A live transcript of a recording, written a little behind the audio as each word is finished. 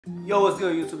Yo, what's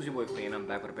good, YouTube? It's your boy Clay, and I'm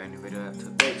back with a brand new video.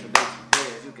 Today,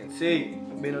 as you can see,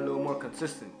 I've been a little more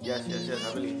consistent. Yes. I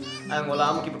ain't gonna lie,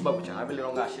 I'm gonna keep it up with y'all. I really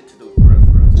don't got shit to do. For real. I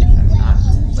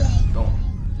do, but I don't.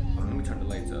 Let me turn the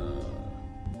lights up.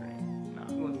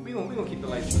 Nah, we gonna keep the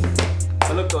lights on.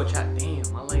 But look though, chat.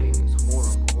 Damn, my lighting is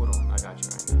horrible. Hold on, I got you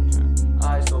right now, chat.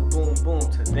 Alright, so boom.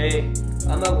 Today,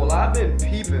 I'm not gonna lie, I've been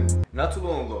peeping. Not too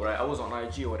long ago, right? I was on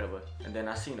IG or whatever, and then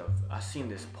I seen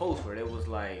this post where it was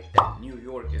like that New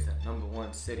York is the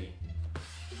 #1 city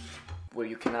where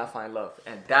you cannot find love,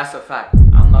 and that's a fact.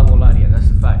 I'm not gonna lie to you, that's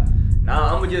a fact.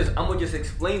 Now I'm gonna just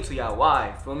explain to y'all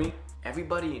why. Feel me?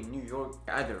 Everybody in New York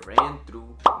either ran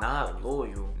through, not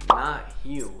loyal, not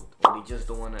healed, or they just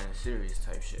don't want to serious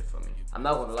type shit. For me, I'm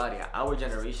not gonna lie to you. Our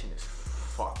generation is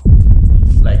fucked.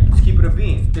 Like, let's keep it a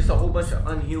bean. There's a whole bunch of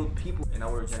unhealed people in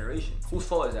our generation. Whose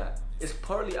fault is that? It's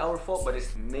partly our fault, but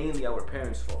it's mainly our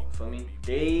parents' fault. For me,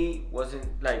 they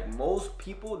wasn't like most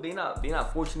people. They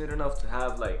not fortunate enough to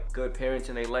have like good parents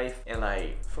in their life, and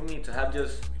like for me to have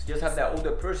just have that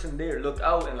older person there look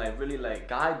out and like really like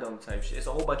guide them type shit. It's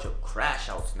a whole bunch of crash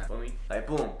outs now. For me, like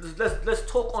boom. Let's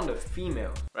talk on the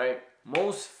females, right?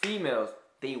 Most females,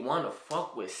 they wanna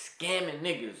fuck with scamming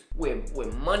niggas,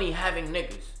 with money having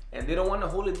niggas. And they don't want to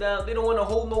hold it down. They don't want to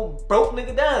hold no broke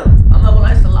nigga down. I'm not gonna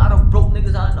lie, it's a lot of broke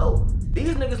niggas I know.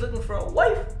 These niggas looking for a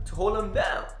wife to hold them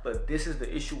down. But this is the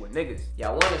issue with niggas.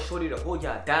 Y'all want a shorty to hold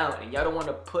y'all down, and y'all don't want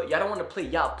to play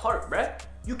y'all part, bruh.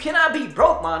 You cannot be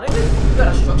broke, my nigga. You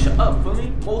gotta structure up, for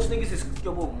me. Most of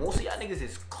y'all niggas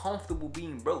is comfortable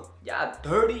being broke. Y'all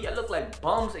dirty, y'all look like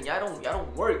bums, and y'all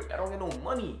don't work. Y'all don't get no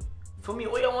money. For me,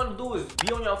 all y'all want to do is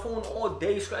be on your phone all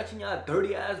day, scratching y'all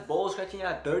dirty ass balls, scratching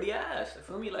y'all dirty ass.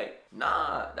 For me, like,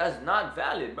 nah, that's not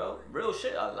valid, bro. Real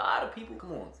shit. A lot of people,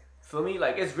 come on. For me,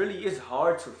 like, it's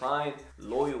hard to find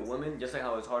loyal women, just like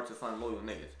how it's hard to find loyal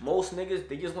niggas. Most niggas,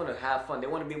 they just want to have fun. They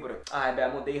want to be able to, alright,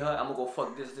 I'm gonna date her, I'm gonna go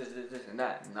fuck this, and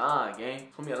that. Nah, gang.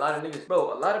 For me, a lot of niggas,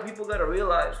 bro, a lot of people gotta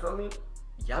realize, for me,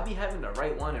 y'all be having the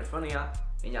right one in front of y'all,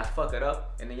 and y'all fuck it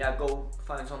up, and then y'all go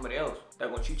find somebody else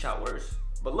that gonna treat y'all worse.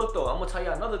 But look though, I'm gonna tell you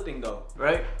another thing though,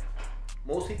 right?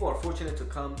 Most people are fortunate to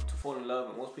fall in love,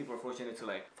 and most people are fortunate to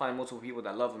like find multiple people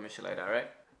that love them and shit like that, right?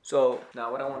 So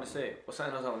now what I want to say, what's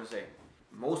something else I want to say?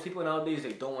 Most people nowadays,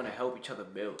 they don't want to help each other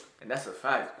build, and that's a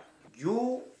fact.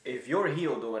 If you're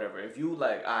healed or whatever, if you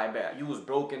like, I bet you was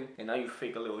broken and now you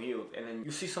fake a little healed, and then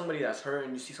you see somebody that's hurt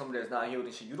and you see somebody that's not healed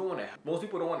and shit, you don't want to. Most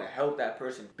people don't want to help that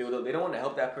person build up. They don't want to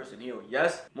help that person heal.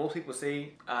 Yes, most people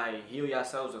say, I heal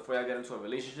yourselves before y'all get into a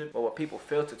relationship, but what people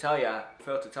fail to tell y'all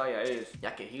is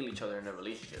y'all can heal each other in a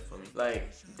relationship. For me,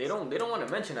 like they don't want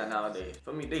to mention that nowadays.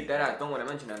 For me, they deadass don't want to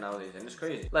mention that nowadays, and it's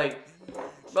crazy. Like,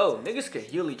 bro, niggas can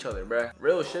heal each other, bruh.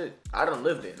 Real shit. I done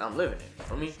lived it and I'm living it.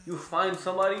 For me, you find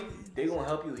somebody, they gonna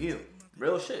help you heal.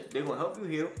 Real shit. They gonna help you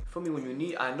heal. For me, when you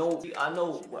need, I know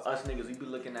what us niggas, we be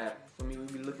looking at. For me, we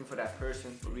be looking for that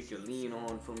person where we can lean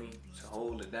on, for me, to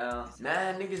hold it down.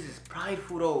 Nah, niggas is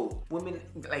prideful though. Women,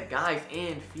 like guys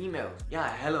and females, y'all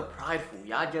hella prideful.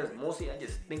 Mostly y'all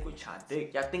just think with y'all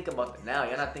dick. Y'all think about the now,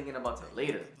 y'all not thinking about the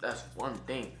later. That's one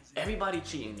thing. Everybody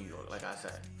cheat in New York, like I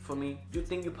said. For me, you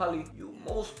think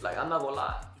most, like, I'm not gonna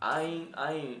lie, I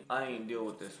ain't deal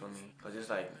with this. For me, cause it's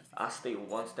like I stay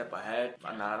one step ahead.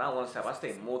 Nah, not one step, I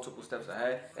stay multiple steps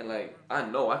ahead, and like I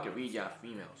know I can read y'all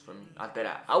females. For me,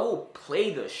 I will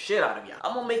play the shit out of y'all.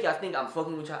 I'm gonna make y'all think I'm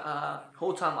fucking with y'all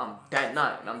whole time I'm that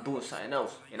night and I'm doing something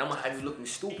else, and I'm gonna have you looking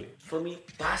stupid. For me,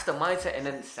 that's the mindset, and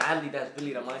then sadly that's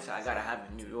really the mindset I gotta have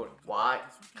in New York. Why?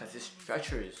 Cause it's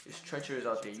treacherous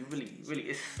out there. You really,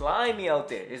 it's slimy out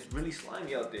there. It's really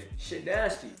slimy out there. Shit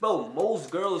nasty. Bro, most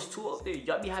girls too out there,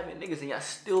 y'all be having niggas and y'all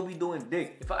still be doing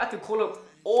dick. If I could call up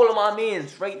all of my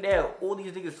mans right now, all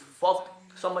these niggas fucked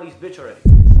somebody's bitch already.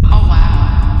 Oh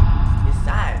wow. It's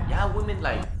sad. Y'all women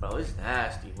like, bro, it's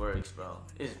nasty works, bro.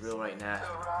 It's real right nasty.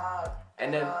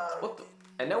 And then,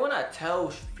 and then when I tell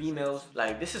females,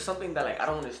 like, this is something that like I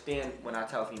don't understand when I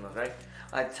tell females, right?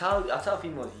 I tell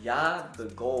females, y'all the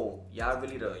goal. Y'all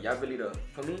really the,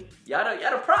 for me, y'all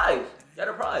the prize. Y'all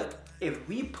the prize. If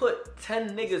we put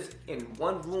 10 niggas in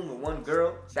one room with one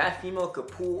girl, that female could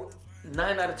pull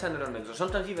 9 out of 10 of them niggas, or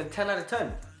sometimes even 10 out of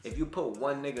 10. If you put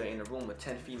one nigga in a room with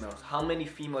 10 females, how many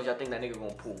females y'all think that nigga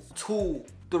gonna pull? 2,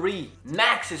 3,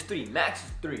 max is 3,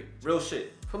 real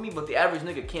shit. For me, but the average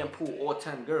nigga can't pull all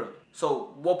 10 girls.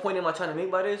 So what point am I trying to make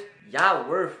by this? Y'all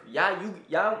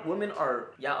women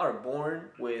are born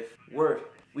with worth.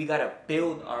 We gotta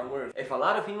build our worth. If a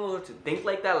lot of females were to think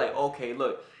like that, like, okay,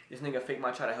 look, this nigga fake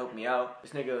might try to help me out.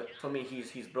 This nigga told me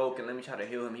he's broken. Let me try to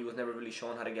heal him. He was never really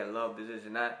shown how to get love, this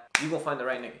and that. You gonna find the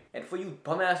right nigga. And for you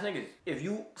bum ass niggas, if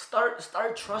you start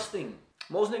trusting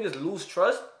Most niggas lose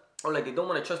trust, or like they don't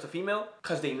want to trust a female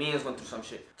because they mans went through some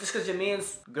shit. Just because your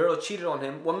man's girl cheated on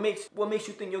him, what makes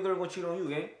you think your girl gonna cheat on you,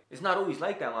 gang? It's not always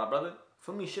like that, my brother.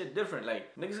 For me, shit different.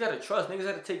 Like, niggas gotta trust, niggas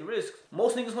gotta take risks.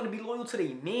 Most niggas wanna be loyal to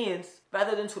their mans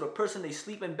rather than to the person they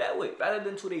sleep in bed with, rather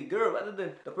than to their girl, rather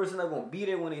than the person that gonna be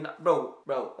there when they not. Bro,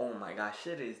 oh my god,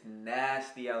 shit is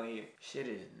nasty out here. Shit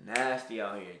is nasty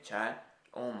out here, chat.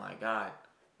 Oh my god.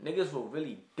 Niggas will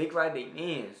really dick ride their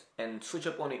mans and switch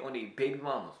up on their baby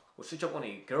mamas or switch up on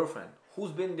their girlfriend. Who's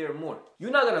been there more?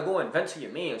 You're not gonna go and vent to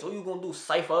your mans. All you gonna do is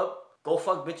cipher up, go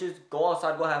fuck bitches, go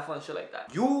outside, go have fun, shit like that.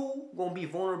 You gonna be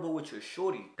vulnerable with your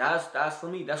shorty. That's for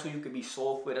me. That's what you could be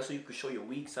soft with. That's what you could show your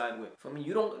weak side with. For me,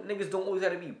 niggas don't always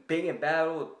gotta be big and bad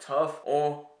or tough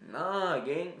or nah,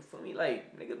 gang. For me,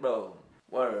 like, nigga, bro,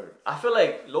 word. I feel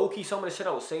like low-key some of the shit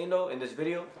I was saying though in this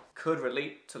video could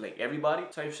relate to like everybody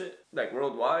type shit, like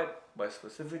worldwide, but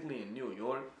specifically in New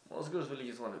York, most girls really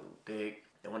just want to do dick.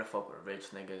 They want to fuck with rich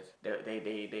niggas.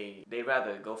 They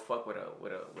rather go fuck with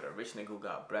a rich nigga who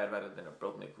got bread rather than a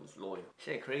broke nigga who's loyal.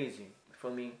 Shit crazy. For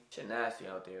me, shit nasty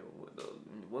out there. The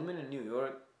women in New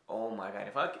York, oh my god.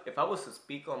 If I was to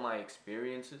speak on my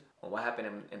experiences on what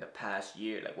happened in the past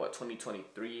year, like what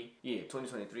 2023, yeah,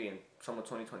 2023 and some of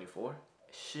 2024.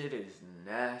 Shit is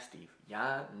nasty.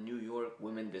 Y'all New York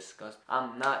women disgust.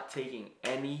 I'm not taking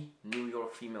any New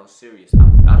York female serious.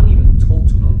 I don't even talk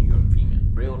to no New York female.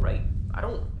 Real, right? I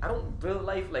don't real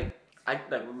life like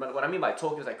what I mean by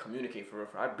talk is like communicate for real.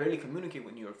 I barely communicate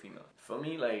with New York females. For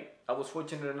me, like I was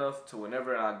fortunate enough to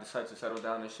whenever I decide to settle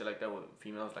down and shit like that with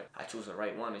females, like I choose the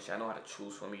right one and shit. I know how to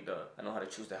choose for me I know how to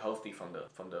choose the healthy from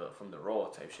the raw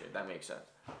type shit. If that makes sense.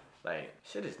 Like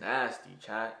shit is nasty,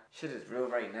 chat. Shit is real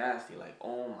right nasty. Like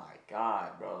oh my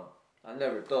god, bro. I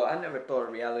never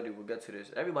thought reality would get to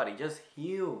this. Everybody just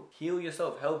heal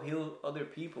yourself, help heal other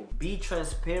people. Be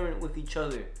transparent with each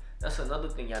other. That's another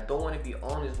thing. Y'all don't want to be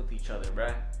honest with each other,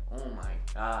 bruh. Oh my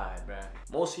god, bruh.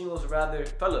 Most females would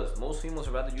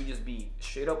rather you just be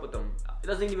straight up with them. It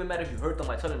doesn't even matter if you hurt them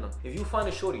by telling them. If you find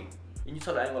a shorty and you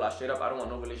tell her, I ain't gonna lie, straight up, I don't want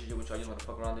no relationship with you, I just want to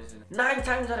fuck around this and 9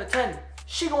 times out of 10,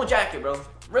 she gonna jack it, bro.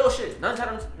 Real shit. 9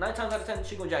 times out of 10,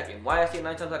 she gonna jack it. Why I say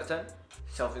 9 times out of 10?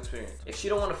 Self-experience. If she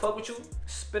don't want to fuck with you,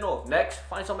 spin off. Next,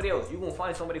 find somebody else. You gonna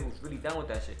find somebody who's really down with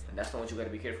that shit. And that's the one you gotta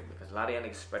be careful because a lot of y'all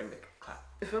niggas spreading the clap.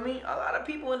 For me, a lot of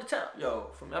people in the town.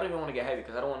 Yo, for me, I don't even want to get heavy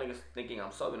because I don't want niggas thinking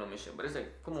I'm subbing on this shit. But it's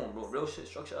like, come on, bro. Real shit,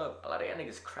 structure up. A lot of y'all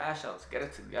niggas crash outs. Get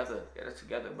it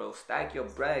together, bro. Stack your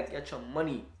bread. Get your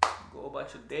money. Go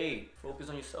about your day. Focus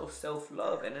on yourself.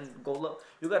 Self-love. And then go love.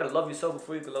 You gotta love yourself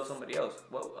before you can love somebody else.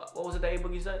 What was it that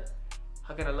A-Boogie said?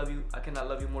 How can I love you? I cannot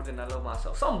love you more than I love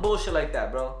myself. Some bullshit like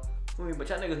that, bro. For me, but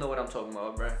y'all niggas know what I'm talking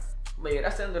about, bro. But yeah,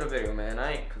 that's the end of the video, man.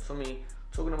 Cause for me,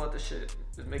 talking about this shit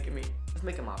is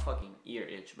making my fucking ear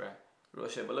itch, bro. Real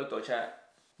shit. But look though, chat.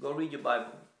 Go read your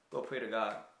Bible. Go pray to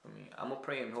God. For me, I'ma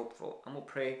pray and hope for. I'ma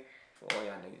pray for all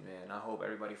y'all niggas, man. I hope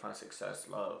everybody finds success,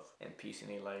 love, and peace in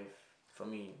their life. For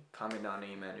me, comment down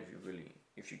amen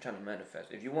if you're trying to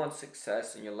manifest. If you want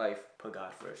success in your life, put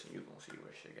God first and you're gonna see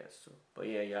where shit gets to. But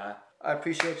yeah, y'all. I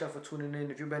appreciate y'all for tuning in.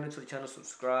 If you've been into the channel,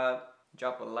 subscribe,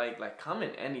 drop a like,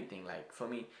 comment anything. Like for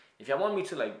me, if y'all want me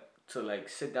to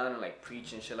sit down and like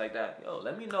preach and shit like that, yo,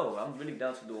 let me know. I'm really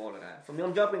down to do all of that. For me,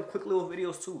 I'm dropping quick little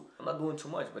videos too. I'm not doing too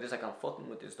much, but it's like I'm fucking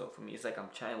with this though. For me, it's like I'm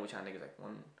chatting with y'all niggas like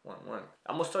one.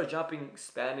 I'm gonna start dropping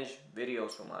Spanish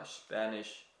videos for my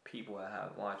Spanish people I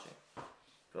have watching.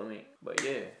 Feel me? But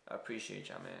yeah, I appreciate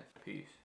y'all, man. Peace.